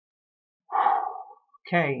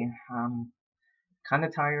Okay, I'm kinda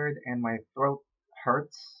tired and my throat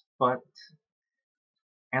hurts, but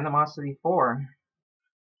Animosity 4,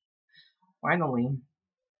 finally.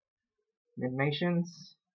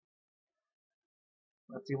 Midmations,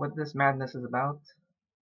 let's see what this madness is about.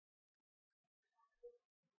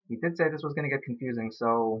 He did say this was gonna get confusing,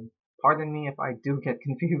 so pardon me if I do get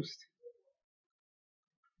confused.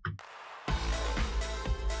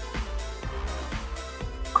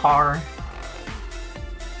 Car.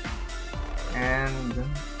 And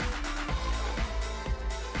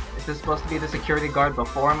is this supposed to be the security guard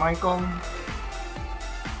before Michael?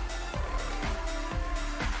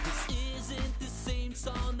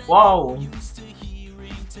 Whoa!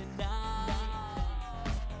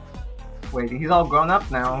 Wait, he's all grown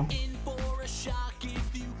up now.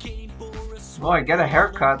 Boy, get a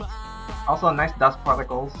haircut. Also nice dust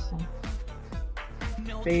particles.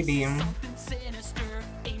 Baby.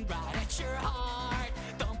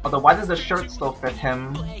 Although, why does the shirt still fit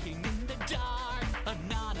him?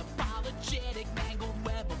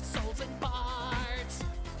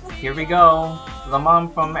 Here we go. The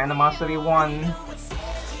mom from Animosity 1.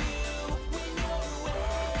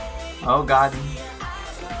 Oh god.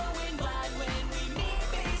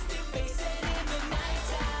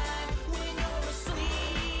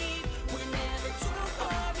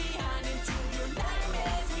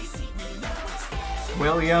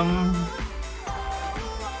 William.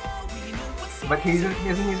 But isn't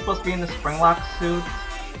he supposed to be in the Springlock suit?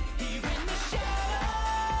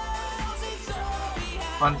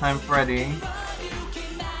 Funtime Freddy.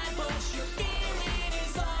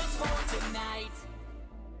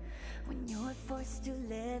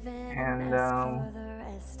 And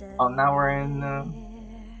oh, now we're in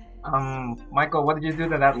Michael, what did you do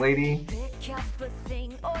to that lady?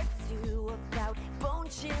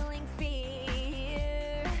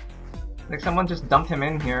 Like someone just dumped him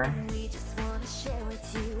in here.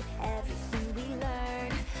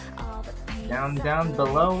 Down, down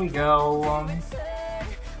below we go.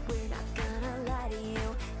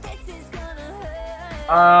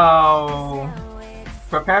 Oh,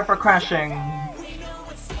 prepare for crashing.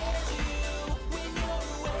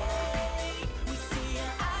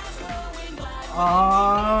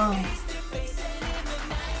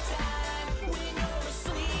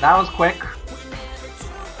 That was quick.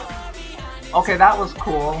 Okay, that was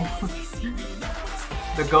cool.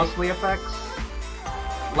 The ghostly effects.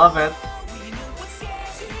 Love it.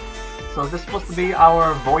 So is this supposed to be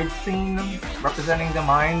our void scene representing the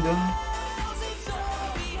mind?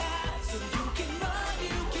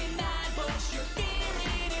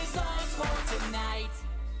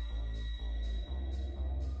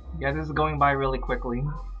 Yeah, this is going by really quickly.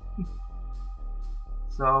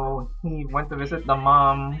 So he went to visit the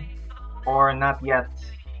mom, or not yet.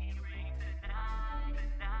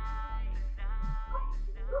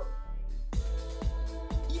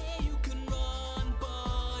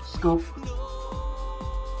 Scoop.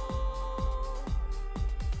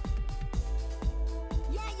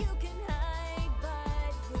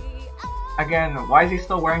 Again, why is he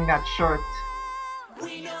still wearing that shirt?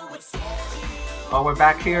 Oh, we're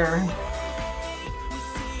back here.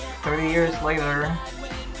 30 years later.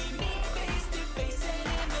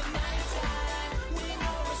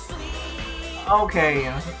 Okay.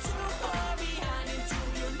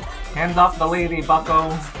 Hands off the lady,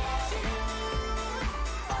 bucko.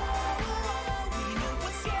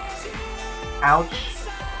 Ouch.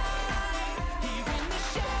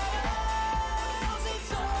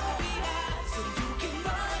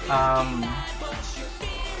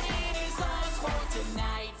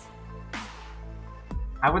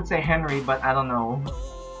 I would say Henry, but I don't know.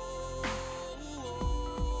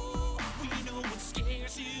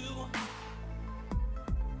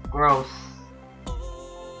 Gross.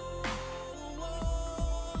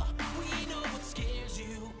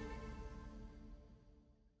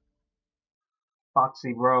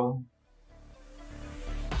 Foxy, bro.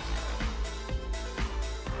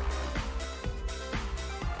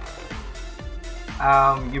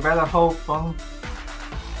 You better hope,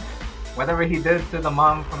 whatever he did to the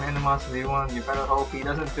mom from Animosity 1, you better hope he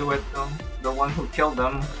doesn't do it to the one who killed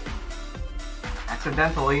them.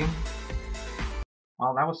 Accidentally.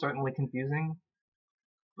 Well, that was certainly confusing.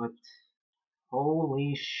 But,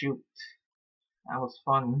 holy shoot. That was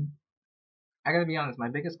fun. I gotta be honest, my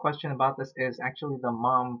biggest question about this is actually the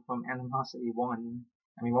mom from Animosity 1.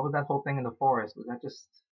 I mean, what was that whole thing in the forest? Was that just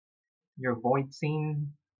your void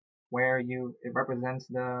scene? Where it represents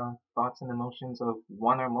the thoughts and emotions of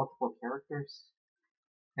one or multiple characters?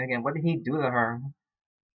 And again, what did he do to her?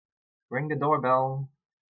 Ring the doorbell,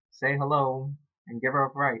 say hello, and give her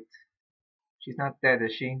a fright. She's not dead,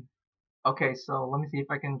 is she? Okay, so let me see if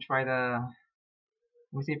I can try to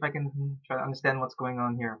understand what's going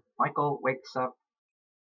on here. Michael wakes up,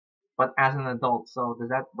 but as an adult. So does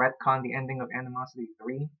that retcon the ending of Animosity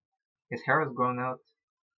 3? His hair has grown out.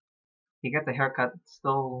 He gets a haircut.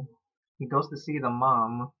 Still, he goes to see the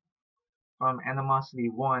mom from Animosity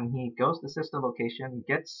 1. He goes to sister location,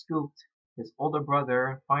 gets scooped. His older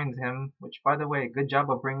brother finds him, which, by the way, good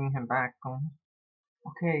job of bringing him back.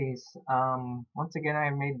 Okay, once again, I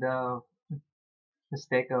made the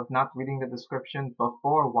mistake of not reading the description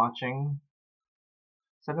before watching.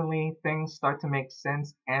 Suddenly, things start to make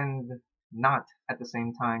sense and not at the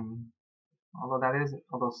same time.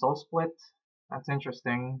 Although Soul Split, that's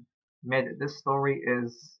interesting. This story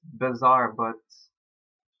is bizarre, but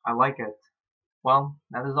I like it. Well,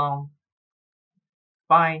 that is all.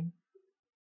 Bye!